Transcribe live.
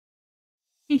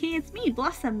Hey, it's me,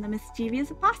 Blossom, the mischievous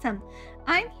opossum.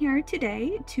 I'm here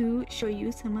today to show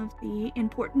you some of the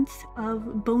importance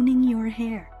of boning your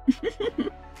hair.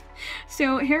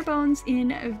 So hair bones in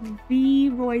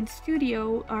Vroid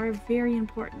Studio are very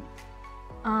important.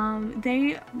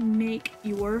 They make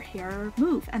your hair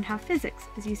move and have physics.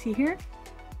 As you see here,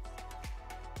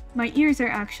 my ears are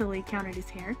actually counted as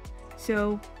hair,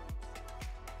 so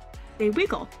they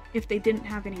wiggle. If they didn't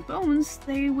have any bones,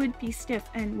 they would be stiff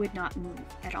and would not move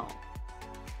at all.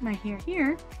 My hair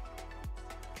here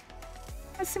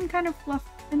has some kind of fluff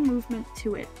and movement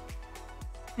to it.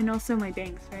 And also my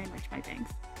bangs, very much my bangs.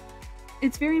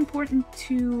 It's very important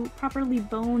to properly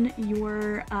bone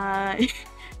your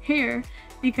hair,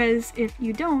 because if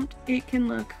you don't, it can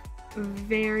look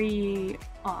very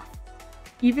off.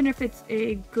 Even if it's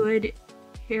a good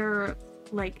hair,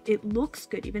 like it looks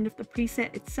good, even if the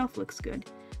preset itself looks good.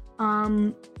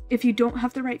 If you don't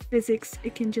have the right physics,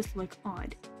 it can just look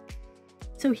odd.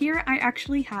 So here I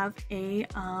actually have a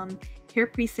hair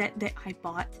preset that I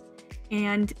bought,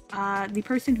 and the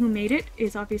person who made it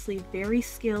is obviously very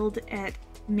skilled at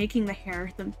making the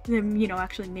hair,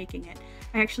 actually making it.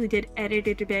 I actually did edit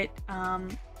it a bit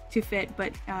to fit,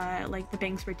 but like the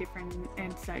bangs were different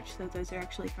and such, so those are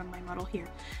actually from my model here.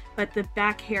 But the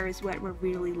back hair is what we're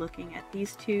really looking at.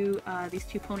 These two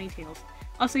ponytails.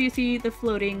 Also, you see the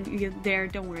floating there.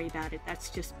 Don't worry about it. That's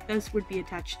just, those would be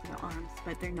attached to the arms,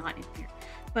 but they're not in here.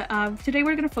 But today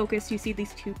we're going to focus. You see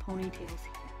these two ponytails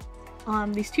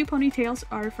here. These two ponytails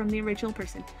are from the original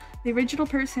person. The original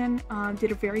person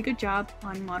did a very good job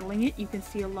on modeling it. You can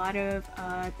see a lot of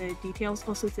the details.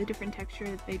 Also, it's a different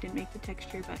texture. They didn't make the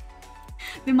texture, but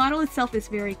the model itself is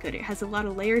very good. It has a lot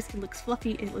of layers. It looks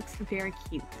fluffy. It looks very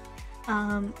cute.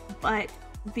 But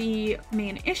the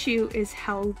main issue is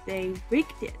how they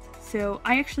rigged it. So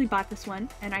I actually bought this one,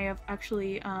 and I have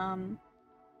actually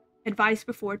advised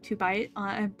before to buy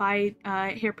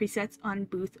hair presets on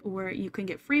Booth, or you can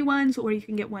get free ones, or you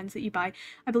can get ones that you buy.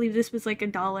 I believe this was like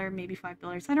 $1, maybe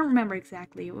 $5. I don't remember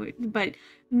exactly, but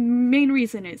main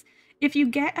reason is if you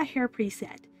get a hair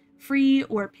preset free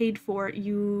or paid for,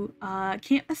 you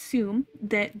can't assume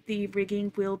that the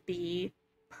rigging will be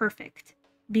perfect,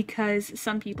 because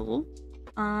some people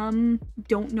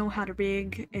don't know how to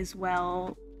rig as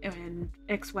well, and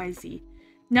XYZ.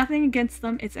 Nothing against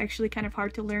them. It's actually kind of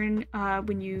hard to learn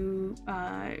when you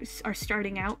are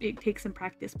starting out. It takes some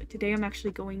practice, but today I'm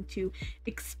actually going to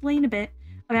explain a bit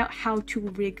about how to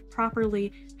rig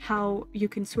properly, how you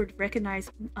can sort of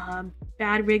recognize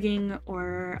bad rigging,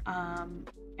 or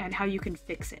and how you can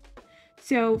fix it.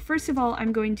 So first of all,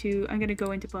 I'm going to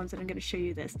go into bones, and I'm going to show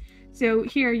you this. So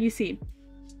here you see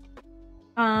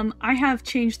I have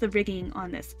changed the rigging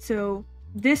on this. So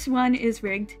this one is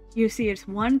rigged. You see it's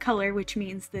one color, which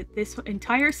means that this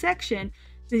entire section,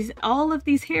 all of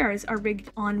these hairs are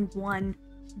rigged on one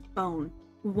bone.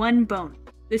 One bone.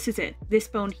 This is it. This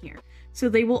bone here. So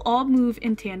they will all move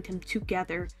in tandem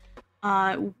together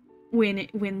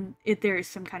when there is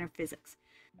some kind of physics.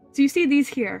 So you see these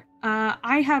here.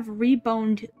 I have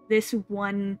reboned this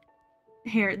one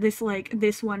hair, this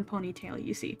one ponytail.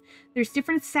 You see there's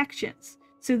different sections,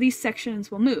 so these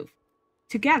sections will move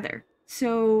together.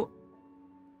 So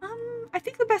I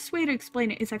think the best way to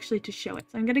explain it is actually to show it.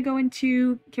 So I'm going to go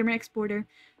into camera exporter.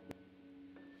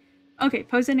 Okay,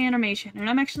 pose an animation, and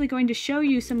I'm actually going to show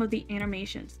you some of the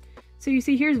animations. So you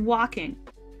see here's walking.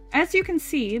 As you can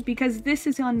see, because this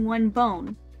is on one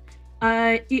bone,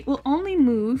 it will only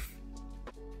move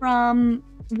from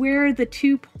where the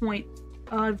 2 points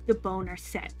of the bone are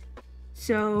set.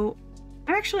 So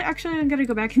I'm going to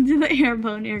go back into the hair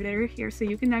bone editor here so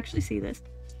you can actually see this.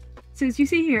 So as you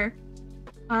see here,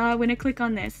 when I click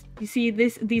on this, you see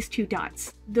these two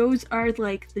dots. Those are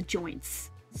like the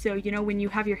joints. So, you know, when you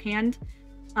have your hand,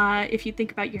 if you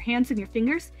think about your hands and your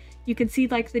fingers, you can see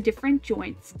like the different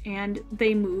joints, and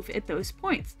they move at those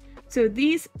points. So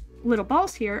these little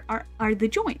balls here are the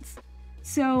joints.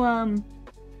 So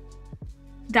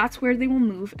that's where they will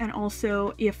move. And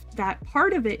also if that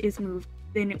part of it is moved,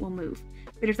 then it will move.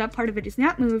 But if that part of it is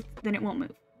not moved, then it won't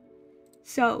move.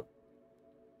 So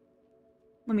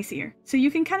let me see here. So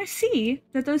you can kind of see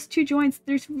that those two joints,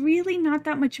 there's really not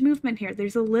that much movement here.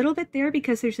 There's a little bit there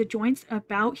because there's a joints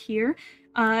about here,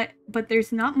 but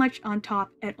there's not much on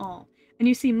top at all. And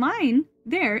you see mine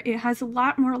there, it has a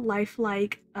lot more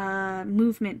lifelike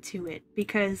movement to it,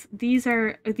 because these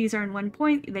are in one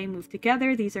point, they move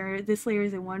together. This layer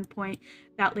is in one point,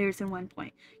 that layer is in one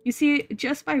point. You see,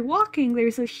 just by walking,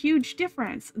 there's a huge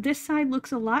difference. This side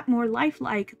looks a lot more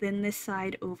lifelike than this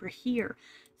side over here.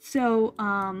 So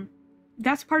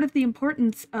that's part of the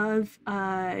importance of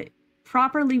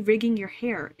properly rigging your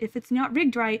hair. If it's not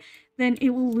rigged right, then it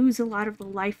will lose a lot of the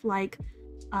lifelike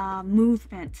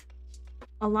movement.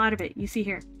 A lot of it, you see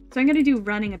here. So I'm going to do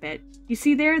running a bit. You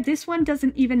see there, this one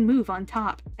doesn't even move on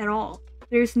top at all.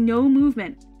 There's no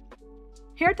movement.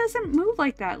 Hair doesn't move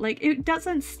like that. Like, it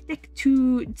doesn't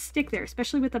stick there,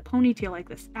 especially with a ponytail like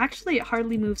this. Actually, it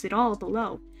hardly moves at all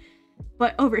below.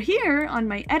 But over here on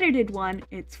my edited one,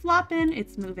 it's flopping,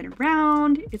 it's moving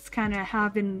around, it's kind of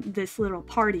having this little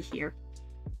party here.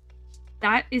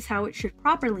 That is how it should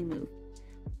properly move.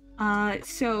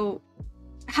 So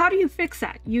how do you fix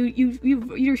that?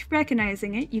 You're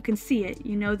recognizing it, you can see it,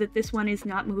 you know that this one is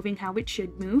not moving how it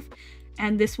should move,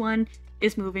 and this one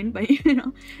is moving, but you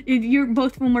know,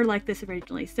 both of them were like this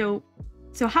originally. So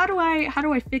how do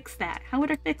I fix that? How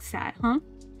would I fix that, huh?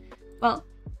 Well,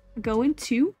 go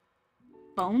into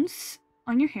bones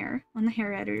on your hair, on the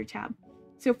hair editor tab.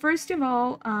 So first of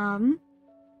all, I'm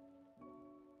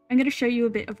going to show you a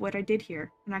bit of what I did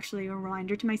here, and actually a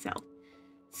reminder to myself.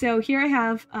 So here I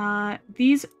have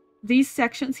these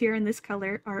sections here in this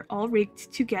color are all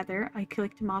rigged together. I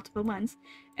clicked multiple ones,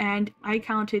 and I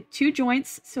counted 2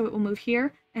 joints, so it will move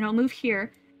here, and I'll move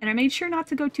here, and I made sure not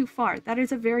to go too far. That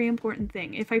is a very important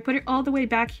thing. If I put it all the way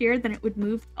back here, then it would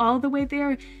move all the way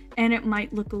there, and it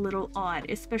might look a little odd,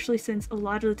 especially since a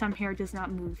lot of the time hair does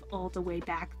not move all the way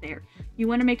back there. You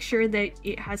want to make sure that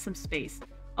it has some space.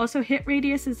 Also, hit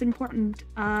radius is important,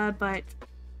 but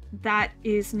that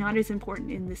is not as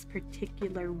important in this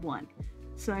particular one.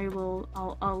 So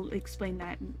I'll explain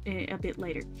that a bit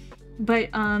later. But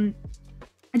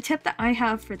a tip that I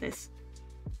have for this.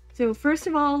 So first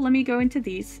of all, let me go into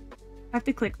these. I have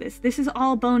to click this. This is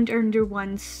all boned under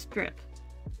one strip.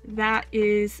 That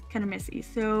is kind of messy.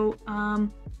 So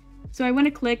so I want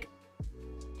to click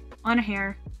on a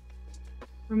hair,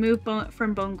 remove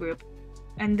from bone group,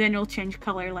 and then it'll change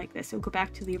color like this. It'll go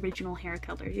back to the original hair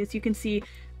color. As you can see,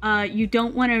 you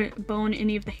don't want to bone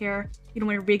any of the hair. You don't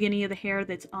want to rig any of the hair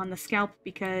that's on the scalp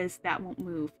because that won't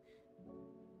move.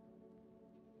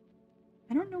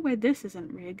 I don't know why this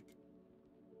isn't rigged.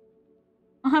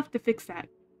 I'll have to fix that.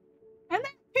 And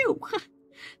then too.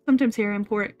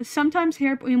 Sometimes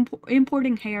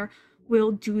importing hair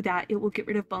will do that. It will get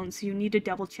rid of bones, so you need to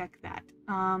double check that.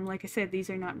 Like I said, these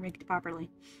are not rigged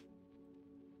properly,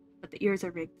 but the ears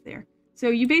are rigged there. So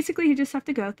you basically just have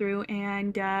to go through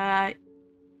and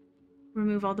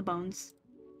remove all the bones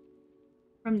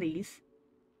from these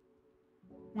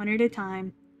one at a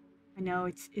time. I know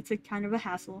it's a kind of a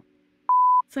hassle.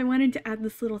 So I wanted to add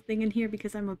this little thing in here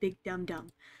because I'm a big dum-dum.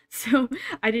 So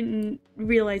I didn't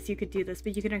realize you could do this,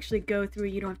 but you can actually go through,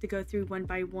 you don't have to go through one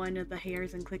by one of the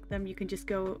hairs and click them. You can just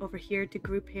go over here to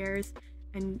group hairs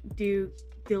and do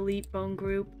delete bone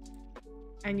group,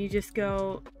 and you just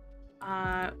go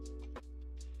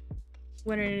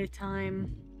one at a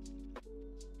time.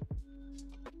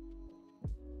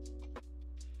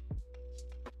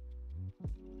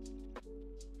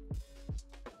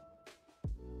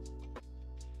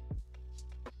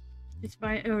 Just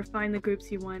find the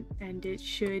groups you want, and it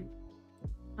should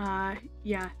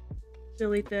yeah,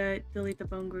 delete the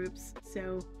bone groups.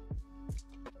 So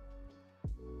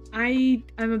I'm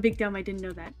a big dumb, I didn't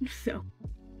know that. So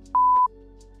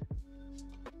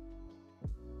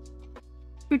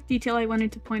quick detail I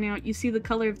wanted to point out, you see the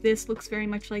color of this looks very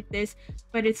much like this,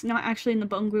 but it's not actually in the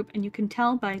bone group, and you can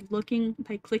tell by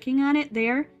clicking on it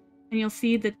there, and you'll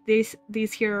see that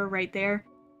these here are right there.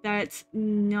 That's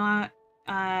not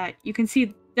you can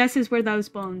see this is where those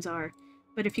bones are,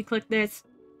 but if you click this,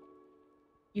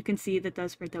 you can see that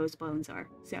those where those bones are.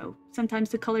 So sometimes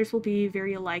the colors will be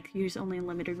very alike. Use only a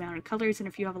limited amount of colors, and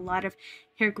if you have a lot of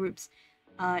hair groups,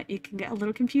 it can get a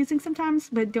little confusing sometimes,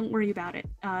 but don't worry about it.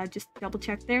 Just double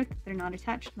check there that they're not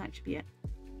attached, and that should be it.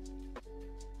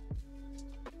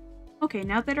 Okay,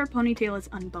 now that our ponytail is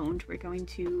unboned, we're going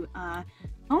to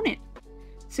own it.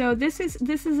 So this is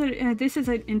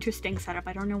an interesting setup.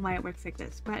 I don't know why it works like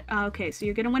this, but okay. So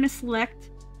you're gonna want to select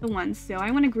the ones. So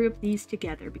I want to group these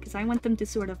together because I want them to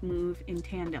sort of move in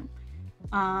tandem.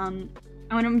 I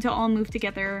want them to all move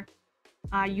together.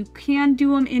 You can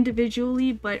do them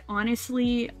individually, but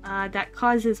honestly, that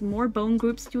causes more bone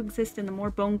groups to exist, and the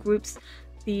more bone groups,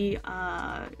 the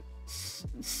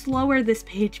slower this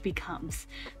page becomes.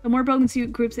 The more bone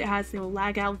groups it has, it will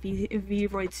lag out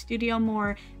Vroid Studio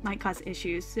more, might cause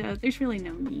issues, so there's really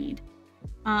no need.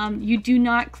 You do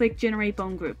not click generate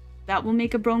bone group. That will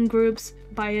make a bone groups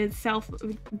by itself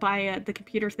by the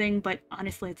computer thing, but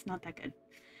honestly it's not that good.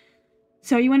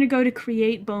 So you want to go to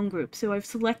create bone group. So I've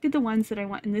selected the ones that I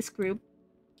want in this group,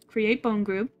 create bone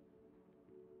group,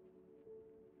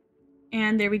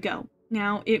 and there we go.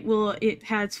 Now it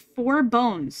has 4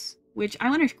 bones which I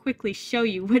want to quickly show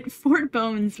you what 4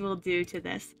 bones will do to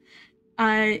this.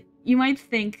 You might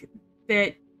think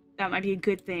that that might be a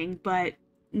good thing, but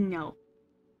no.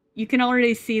 You can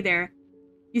already see there.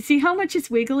 You see how much it's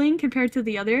wiggling compared to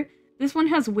the other? This one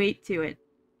has weight to it.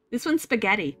 This one's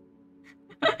spaghetti.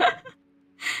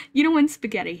 You don't want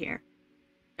spaghetti hair.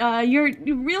 Your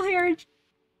real hair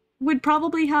would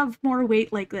probably have more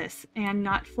weight like this and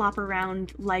not flop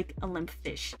around like a limp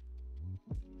fish.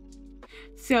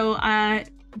 So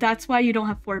that's why you don't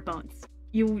have 4 bones.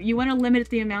 You want to limit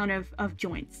the amount of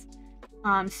joints,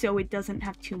 so it doesn't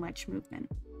have too much movement.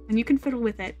 And you can fiddle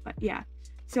with it, but yeah.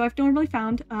 So I've normally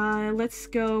found, let's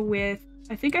go with,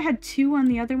 I think I had 2 on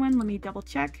the other one. Let me double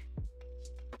check.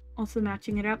 Also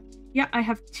matching it up. Yeah, I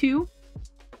have 2.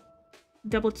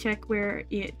 Double check where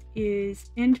it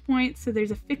is endpoint. So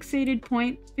there's a fixated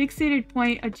point. Fixated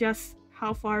point adjusts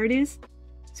how far it is.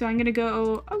 So I'm gonna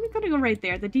go, oh, we're gonna go right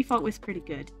there. The default was pretty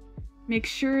good. Make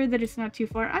sure that it's not too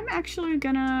far. I'm actually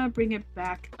gonna bring it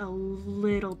back a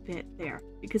little bit there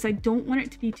because I don't want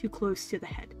it to be too close to the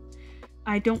head.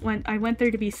 I want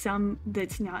there to be some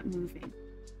that's not moving.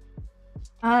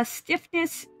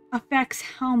 Stiffness affects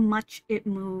how much it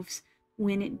moves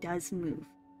when it does move.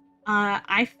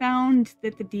 I found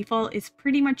that the default is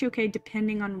pretty much okay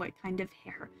depending on what kind of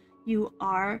hair you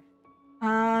are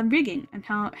rigging and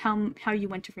how you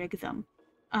want to rig them.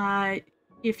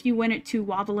 If you want it to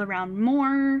wobble around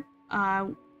more,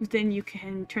 then you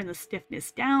can turn the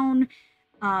stiffness down.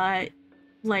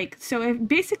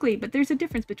 Basically, but there's a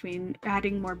difference between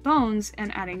adding more bones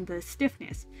and adding the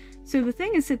stiffness. So the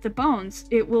thing is that the bones,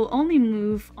 it will only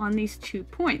move on these 2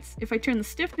 points. If I turn the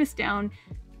stiffness down,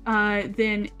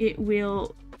 then it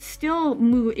will still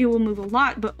move, it will move a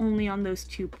lot, but only on those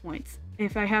 2 points.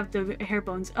 If I have the hair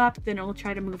bones up, then it will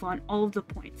try to move on all of the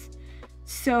points.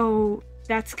 So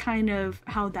that's kind of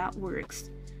how that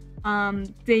works.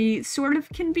 They sort of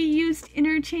can be used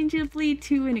interchangeably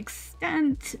to an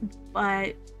extent,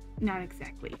 but not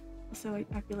exactly. So I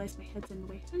realized my head's in the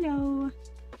way. Hello.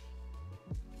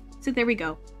 So there we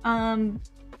go.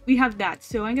 We have that.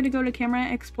 So I'm going to go to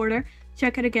camera exporter,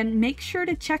 check it again. Make sure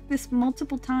to check this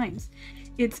multiple times.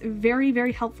 It's very,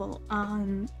 very helpful.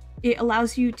 It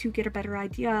allows you to get a better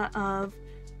idea of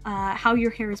how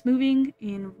your hair is moving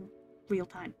in real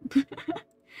time.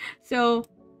 So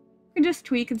I can just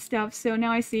tweak and stuff. So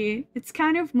now I see it's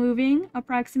kind of moving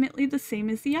approximately the same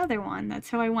as the other one. That's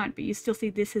how I want, but you still see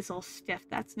this is all stiff.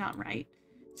 That's not right.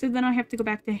 So then I have to go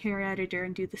back to hair editor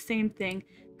and do the same thing,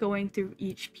 going through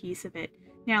each piece of it.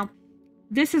 Now,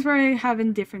 this is where I have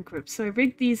in different groups. So I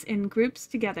rigged these in groups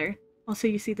together. Also,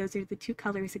 you see those are the 2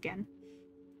 colors again.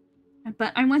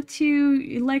 But I want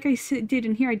to, like I did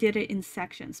in here, I did it in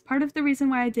sections. Part of the reason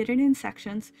why I did it in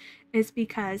sections is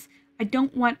because I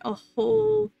don't want the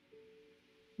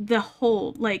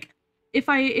whole, like, if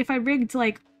I rigged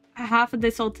like half of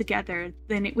this all together,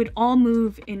 then it would all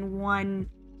move in one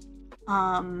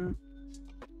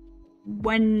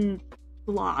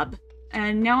blob.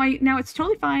 And now it's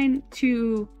totally fine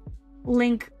to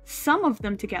link some of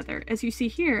them together, as you see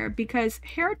here, because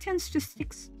hair tends to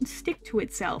stick to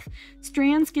itself.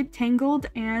 Strands get tangled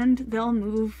and they'll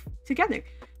move together,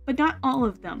 but not all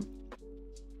of them.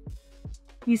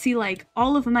 You see, like,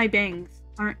 all of my bangs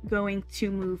aren't going to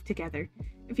move together.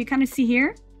 If you kind of see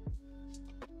here,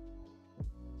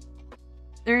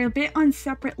 they're a bit on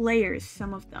separate layers,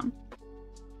 some of them.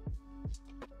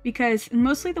 Because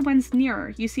mostly the ones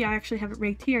nearer, you see I actually have it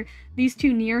rigged here. These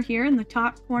 2 near here in the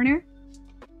top corner,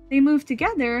 they move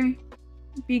together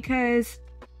because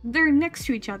they're next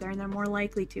to each other and they're more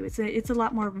likely to. It's a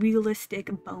lot more realistic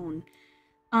bone.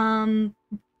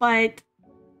 But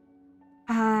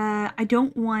I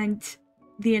don't want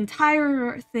the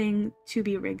entire thing to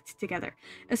be rigged together,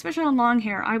 especially on long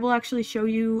hair. I will actually show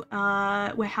you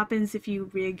what happens if you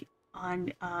rig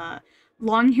on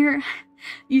long hair.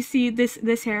 You see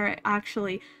this hair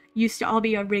actually used to all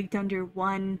be rigged under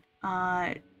one,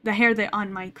 the hair that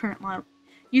on my current model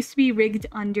used to be rigged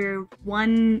under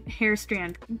one hair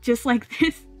strand, just like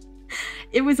this.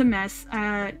 It was a mess.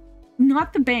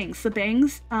 Not the bangs. The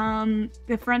bangs,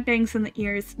 the front bangs and the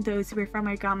ears, those were from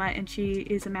my grandma, and she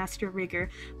is a master rigger.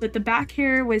 But the back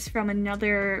hair was from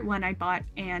another one I bought,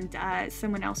 and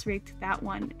someone else rigged that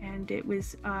one, and it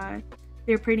was,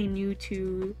 they're pretty new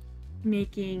to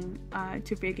making,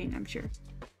 to rigging, I'm sure.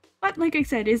 But like I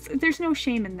said, there's no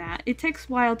shame in that. It takes a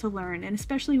while to learn, and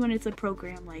especially when it's a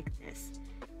program like this.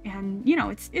 And, you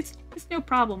know, it's no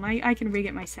problem. I can rig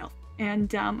it myself.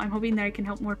 And I'm hoping that I can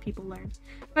help more people learn.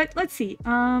 But let's see.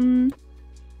 So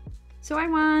I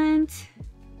want...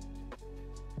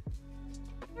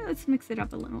 let's mix it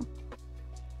up a little.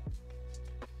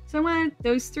 So I want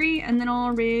those 3, and then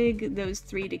I'll rig those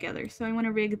 3 together. So I want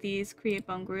to rig these, create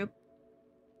bone group.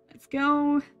 Let's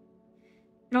go.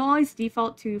 It'll always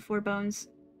default to 4 bones,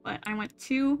 but I want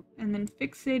 2, and then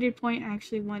fixated point, I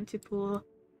actually want to pull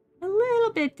a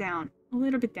little bit down. A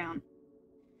little bit down.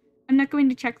 I'm not going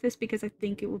to check this because I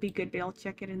think it will be good, but I'll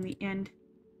check it in the end.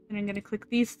 And I'm going to click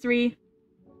these 3,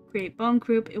 create bone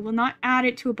group. It will not add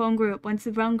it to a bone group. Once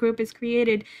the bone group is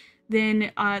created,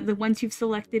 then the ones you've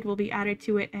selected will be added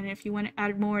to it, and if you want to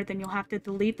add more, then you'll have to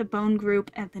delete the bone group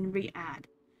and then re-add.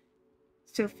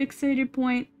 So fixated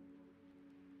point,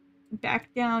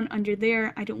 back down under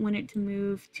there. I don't want it to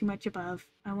move too much above.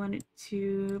 I want it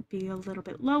to be a little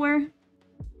bit lower.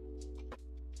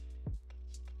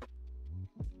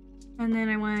 And then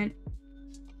I want...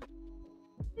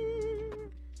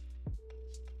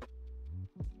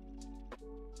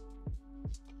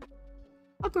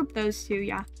 I'll group those 2,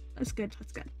 yeah. That's good,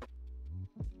 that's good.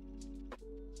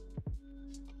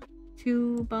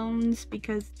 2 bones,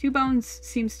 because 2 bones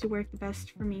seems to work the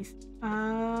best for me.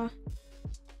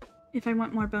 If I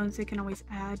want more bones, I can always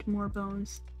add more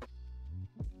bones.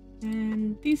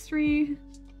 And these 3,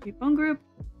 bone group.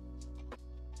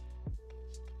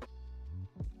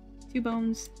 2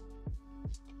 bones.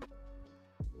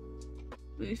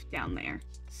 Move down there,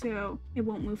 so it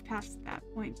won't move past that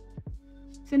point.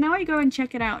 So now I go and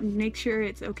check it out and make sure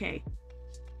it's okay,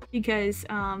 because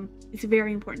it's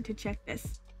very important to check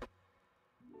this.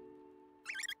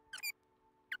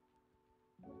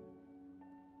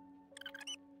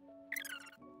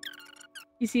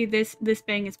 You see this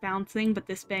bang is bouncing, but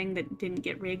this bang that didn't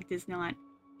get rigged is not.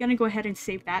 I'm gonna go ahead and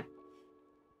save that.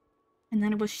 And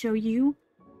then it will show you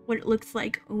what it looks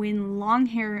like when long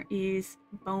hair is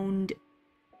boned.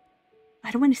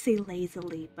 I don't want to say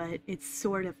lazily, but it's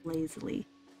sort of lazily.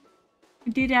 I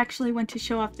did actually want to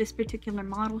show off this particular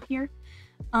model here,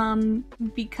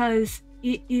 because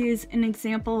it is an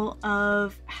example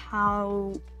of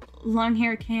how long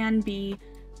hair can be,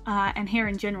 and hair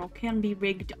in general, can be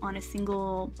rigged on a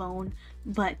single bone,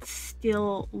 but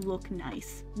still look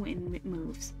nice when it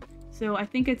moves. So I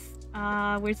think it's,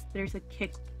 there's a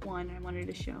kick one I wanted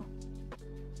to show.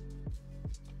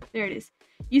 There it is.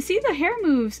 You see the hair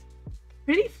moves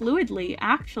pretty fluidly,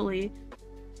 actually.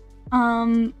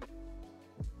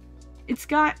 It's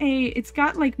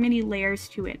got like many layers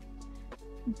to it,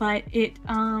 but it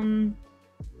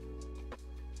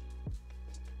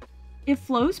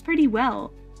flows pretty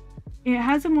well. It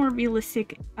has a more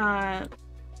realistic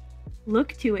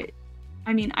look to it.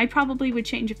 I mean, I probably would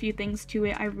change a few things to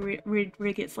it. I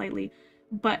rig it slightly,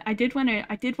 but I did want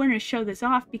to show this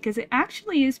off because it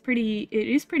actually is pretty. It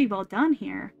is pretty well done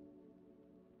here.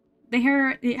 The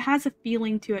hair, it has a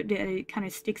feeling to it that it kind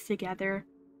of sticks together,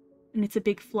 and it's a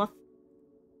big fluff.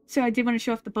 So I did want to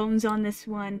show off the bones on this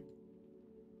one.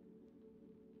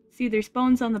 See, there's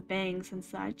bones on the bangs and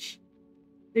such.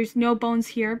 There's no bones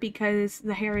here because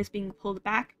the hair is being pulled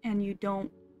back, and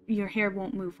your hair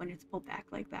won't move when it's pulled back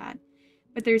like that.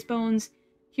 But there's bones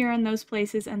here in those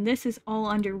places, and this is all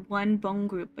under one bone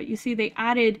group. But you see they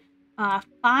added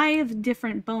 5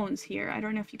 different bones here. I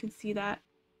don't know if you can see that.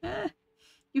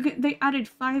 They added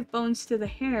 5 bones to the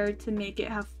hair to make it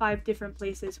have 5 different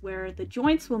places where the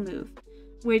joints will move,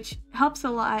 which helps a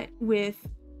lot with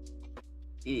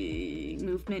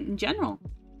movement in general.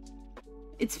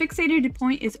 Its fixated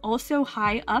point is also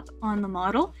high up on the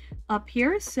model, up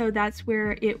here, so that's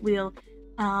where it will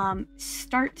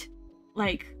start,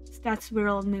 like, that's where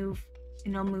it'll move,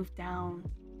 and it'll move down.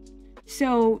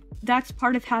 So that's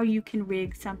part of how you can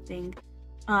rig something,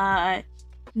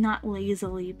 not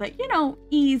lazily, but, you know,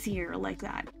 easier like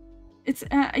that. It's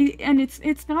and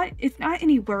it's not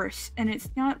any worse, and it's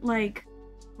not like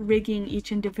rigging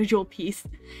each individual piece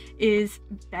is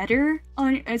better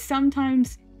on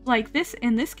sometimes. Like this,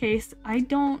 in this case, I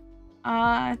don't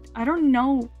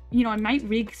know, you know, I might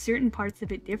rig certain parts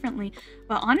of it differently,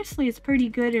 but honestly, it's pretty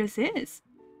good as is.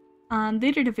 They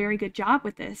did a very good job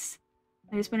with this.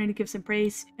 I just wanted to give some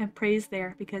praise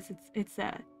there because it's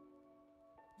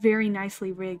very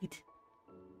nicely rigged.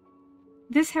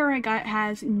 This hair I got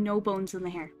has no bones in the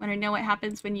hair. Want to know what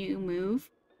happens when you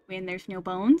move when there's no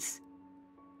bones?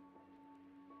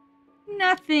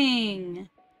 Nothing!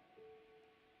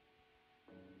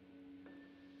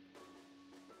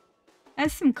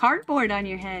 That's some cardboard on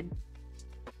your head.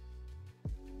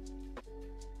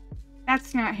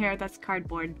 That's not hair, that's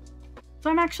cardboard.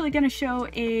 So I'm actually going to show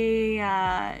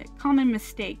a common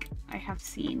mistake I have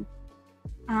seen.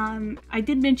 I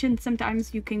did mention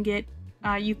sometimes you can get,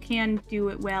 you can do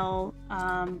it well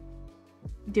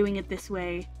doing it this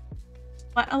way.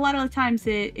 But a lot of the times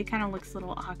it kind of looks a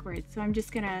little awkward. So I'm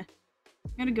just going to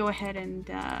I'm gonna go ahead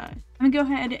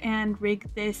and rig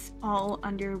this all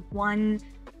under one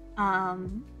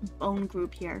bone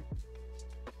group here.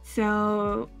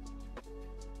 So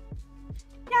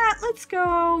yeah, let's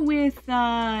go with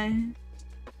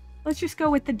let's just go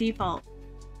with the default.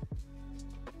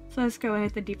 So let's go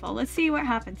with the default. Let's see what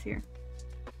happens here.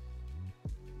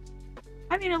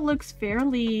 I mean, it looks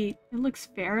fairly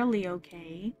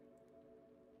okay.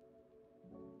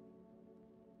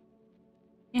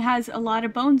 It has a lot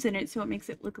of bones in it, so it makes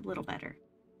it look a little better.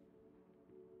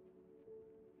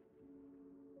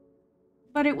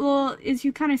 But it will, as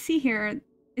you kind of see here,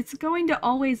 it's going to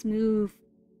always move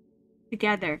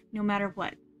together, no matter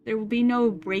what. There will be no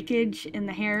breakage in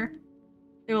the hair.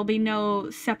 There will be no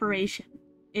separation.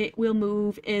 It will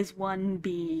move as one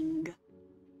being.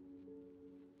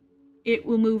 It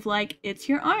will move like it's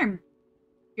your arm.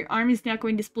 Your arm is not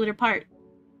going to split apart.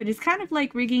 But it's kind of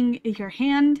like rigging your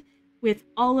hand with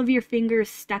all of your fingers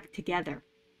stuck together.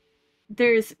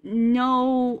 There's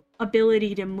no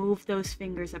ability to move those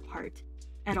fingers apart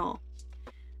at all.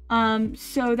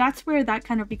 So that's where that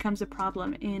kind of becomes a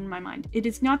problem in my mind. It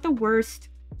is not the worst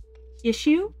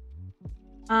issue,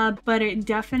 but it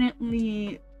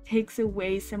definitely takes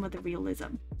away some of the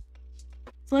realism.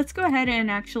 So let's go ahead and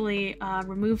actually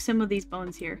remove some of these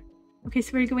bones here. Okay,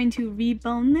 so we're going to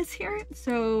rebone this here.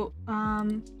 So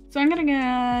I'm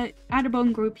gonna add a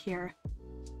bone group here.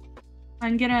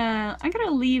 I'm gonna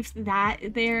leave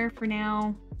that there for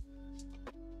now,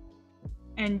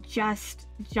 and just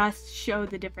show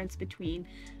the difference between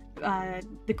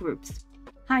the groups.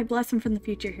 Hi, Blossom from the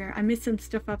future here. I missed some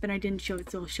stuff up and I didn't show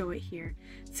it, so I'll show it here.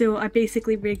 So I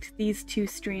basically rigged these two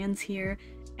strands here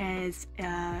as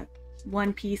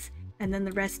one piece, and then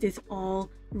the rest is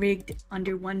all rigged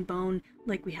under one bone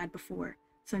like we had before.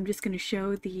 So I'm just going to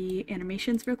show the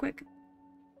animations real quick.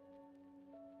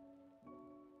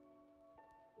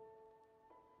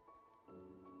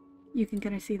 You can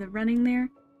kind of see the running there.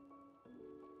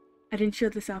 I didn't show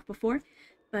this off before,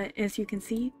 but as you can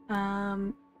see,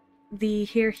 the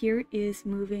hair here is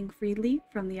moving freely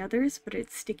from the others, but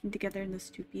it's sticking together in those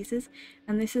two pieces,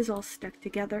 and this is all stuck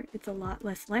together. It's a lot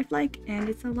less lifelike, and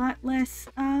it's a lot less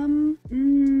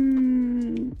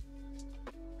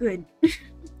good.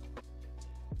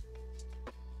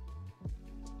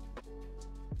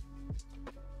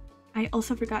 I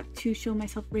also forgot to show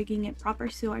myself rigging it proper,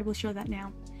 so I will show that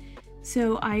now.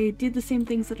 So I did the same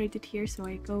things that I did here. So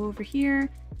I go over here,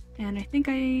 and I think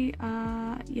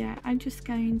I'm just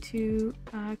going to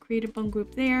create a bone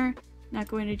group there. Not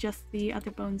going to adjust the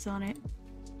other bones on it.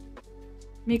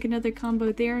 Make another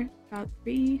combo there, about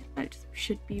 3. That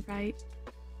should be right.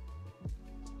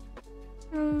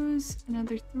 Those,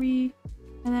 another 3.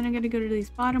 And then I'm going to go to these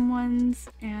bottom ones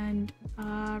and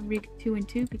rig 2 and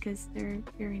 2 because they're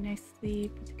very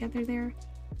nicely put together there.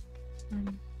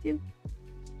 1, 2.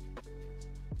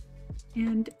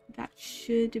 And that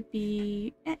should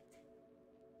be it.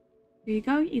 There you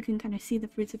go. You can kind of see the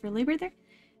fruits of her labor there.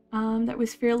 That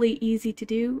was fairly easy to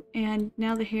do, and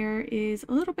now the hair is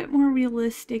a little bit more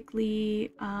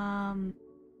realistically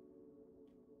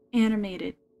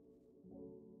animated.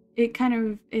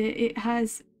 It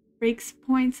has breaks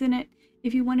points in it.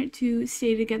 If you want it to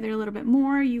stay together a little bit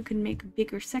more, you can make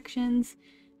bigger sections.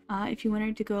 If you want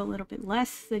it to go a little bit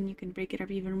less, then you can break it up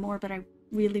even more, but I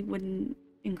really wouldn't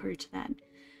encourage that.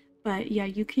 But yeah,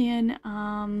 you can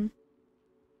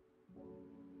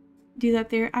do that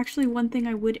there. Actually, one thing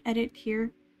I would edit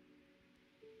here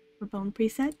for bone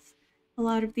presets, a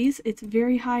lot of these, it's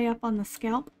very high up on the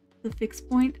scalp, the fixed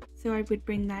point, so I would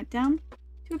bring that down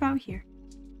to about here.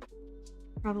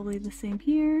 Probably the same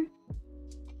here,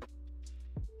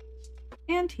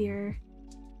 and here,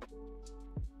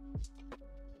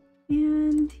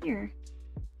 and here.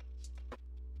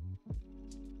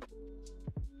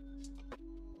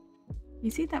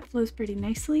 You see that flows pretty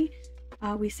nicely.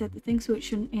 We set the thing so it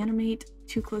shouldn't animate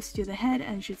too close to the head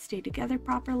and should stay together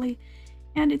properly,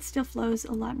 and it still flows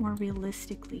a lot more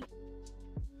realistically.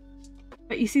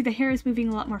 But you see the hair is moving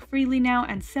a lot more freely now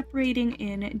and separating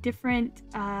in different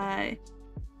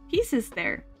pieces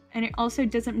there, and it also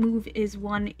doesn't move as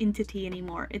one entity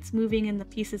anymore. It's moving in the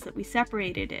pieces that we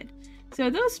separated it. So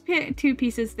those two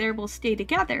pieces there will stay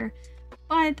together,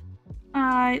 but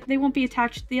they won't be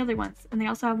attached to the other ones, and they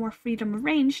also have more freedom of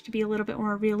range to be a little bit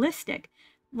more realistic,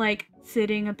 like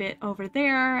sitting a bit over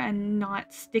there and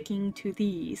not sticking to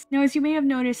these. Now, as you may have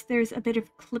noticed, there's a bit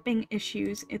of clipping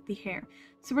issues at the hair,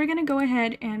 so we're going to go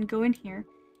ahead and go in here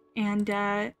and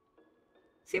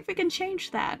see if we can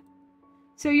change that.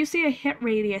 So you see a hit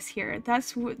radius here.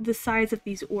 That's the size of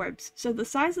these orbs. So the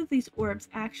size of these orbs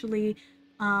actually,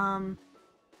 here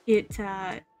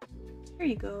There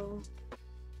you go.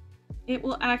 It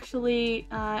will actually,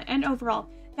 and overall,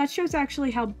 that shows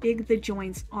actually how big the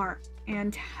joints are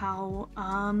and how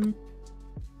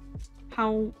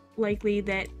likely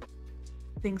that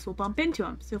things will bump into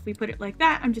them. So if we put it like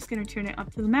that, I'm just going to turn it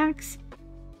up to the max.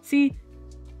 See?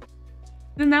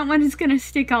 Then that one is going to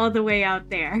stick all the way out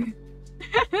there.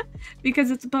 Because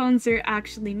its bones are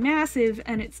actually massive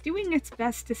and it's doing its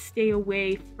best to stay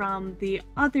away from the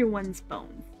other one's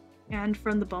bones and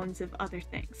from the bones of other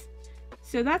things.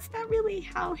 So that's not really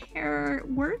how hair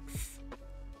works.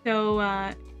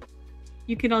 So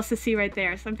you can also see right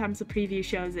there, sometimes the preview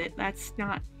shows it. That's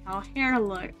not how hair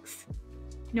looks.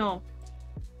 No.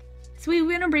 So we're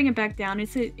going to bring it back down.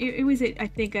 It was, I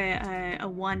think, a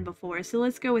 1 before. So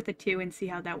let's go with a 2 and see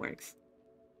how that works.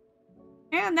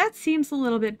 And that seems a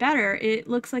little bit better. It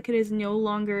looks like it is no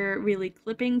longer really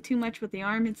clipping too much with the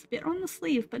arm. It's a bit on the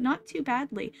sleeve, but not too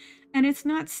badly. And it's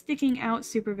not sticking out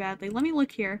super badly. Let me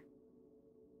look here.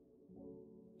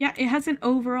 Yeah, it hasn't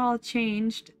overall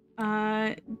changed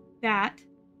that.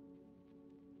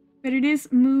 But it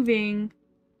is moving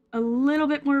a little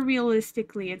bit more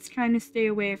realistically. It's trying to stay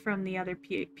away from the other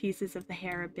pieces of the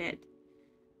hair a bit.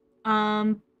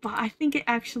 But I think it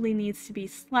actually needs to be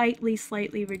slightly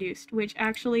reduced, which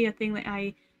actually a thing that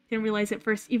I didn't realize at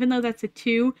first, even though that's a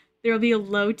 2, there will be a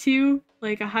low 2,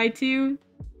 like a high 2,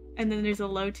 and then there's a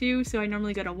low 2, so I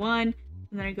normally go to 1, and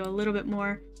then I go a little bit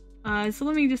more. So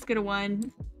let me just go to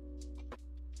 1.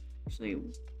 Actually,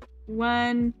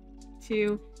 1,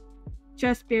 2,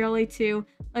 just barely 2.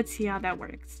 Let's see how that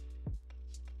works.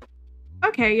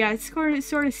 Okay, yeah, it's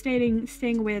sort of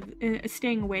staying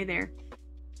away there.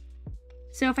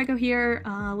 So if I go here,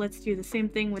 let's do the same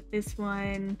thing with this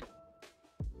one.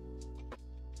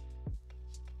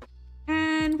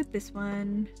 And with this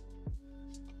one.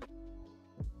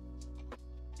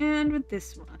 And with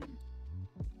this one.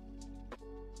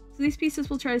 So these pieces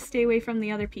will try to stay away from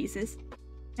the other pieces.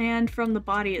 And from the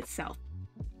body itself.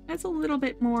 That's a little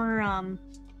bit more,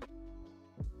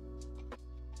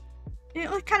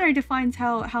 it kind of defines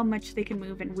how much they can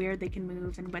move and where they can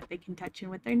move and what they can touch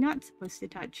and what they're not supposed to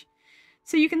touch.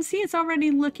 So you can see it's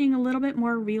already looking a little bit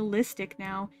more realistic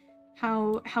now,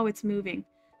 how it's moving.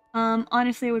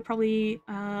 Honestly, I would probably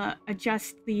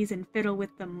adjust these and fiddle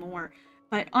with them more.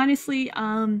 But honestly,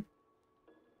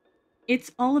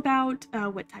 it's all about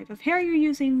what type of hair you're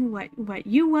using, what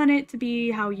you want it to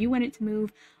be, how you want it to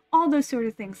move, all those sort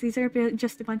of things. These are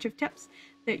just a bunch of tips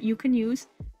that you can use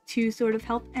to sort of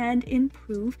help and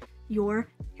improve your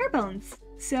hair bones.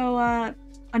 So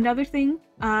another thing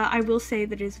I will say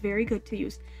that is very good to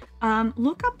use.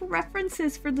 Look up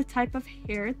references for the type of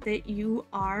hair that you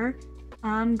are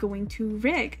going to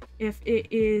rig. If it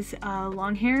is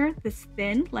long hair that's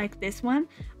thin, like this one,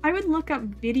 I would look up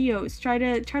videos. Try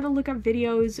to look up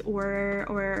videos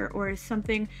or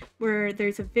something where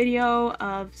there's a video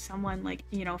of someone, like,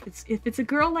 you know, if it's a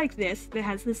girl like this that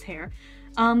has this hair,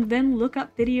 then look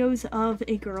up videos of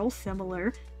a girl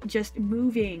similar, just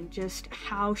moving, just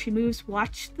how she moves.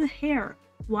 Watch the hair.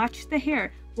 Watch the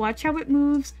hair. Watch how it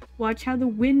moves. Watch how the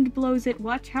wind blows it.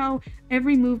 Watch how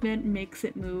every movement makes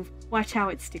it move. Watch how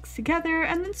it sticks together,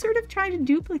 and then sort of try to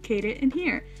duplicate it in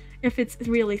here. If it's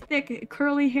really thick,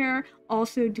 curly hair,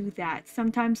 also do that.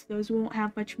 Sometimes those won't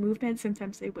have much movement.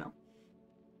 Sometimes they will.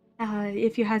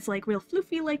 If it has like real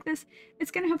floofy like this,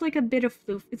 it's gonna have like a bit of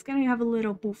floof. It's gonna have a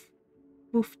little boof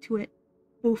to it.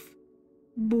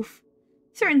 Boof.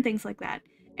 Certain things like that.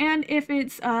 And if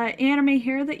it's anime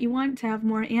hair that you want to have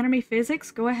more anime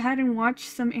physics, go ahead and watch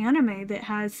some anime that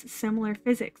has similar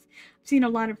physics. I've seen a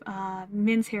lot of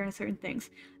men's hair and certain things.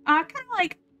 Kind of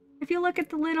like, if you look at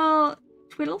the little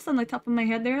twiddles on the top of my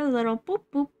head there, the little boop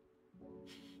boop.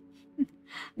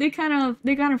 they kind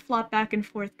of flop back and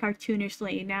forth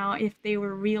cartoonishly. Now, if they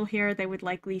were real hair, they would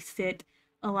likely sit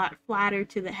a lot flatter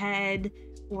to the head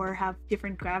or have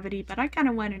different gravity, but I kind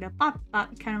of wanted to pop,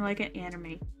 kind of like an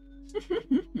anime.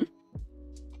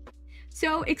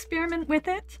 So experiment with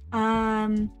it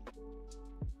and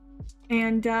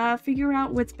figure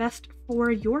out what's best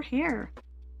for your hair.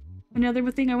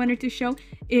 Another thing I wanted to show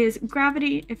is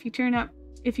gravity. If you turn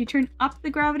up the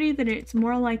gravity, then it's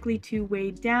more likely to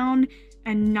weigh down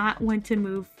and not want to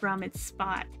move from its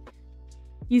spot.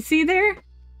 You see there?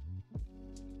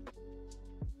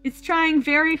 It's trying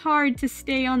very hard to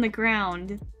stay on the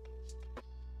ground.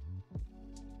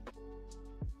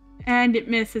 And it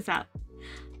messes up.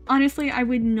 Honestly, I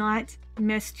would not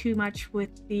mess too much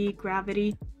with the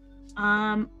gravity.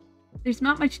 There's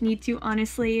not much need to,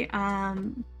 honestly.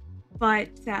 But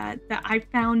that I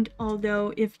found,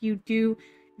 although if you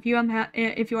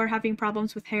If you are having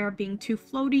problems with hair being too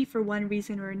floaty for one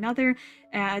reason or another,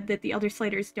 that the other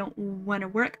sliders don't want to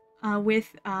work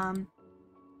with,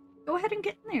 go ahead and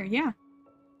get in there, yeah.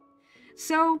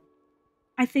 So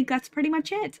I think that's pretty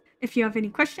much it. If you have any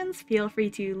questions, feel free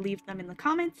to leave them in the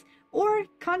comments or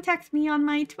contact me on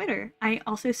my Twitter. I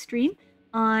also stream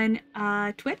on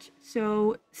Twitch,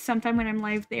 so sometime when I'm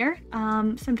live there,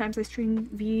 sometimes I stream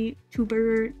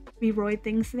VTuber, Vroid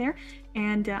things there,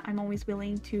 and I'm always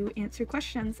willing to answer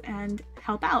questions and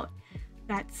help out.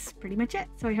 That's pretty much it.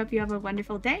 So I hope you have a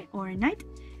wonderful day or night,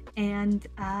 and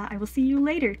I will see you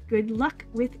later. Good luck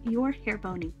with your hair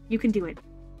boning. You can do it.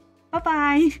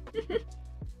 Bye-bye!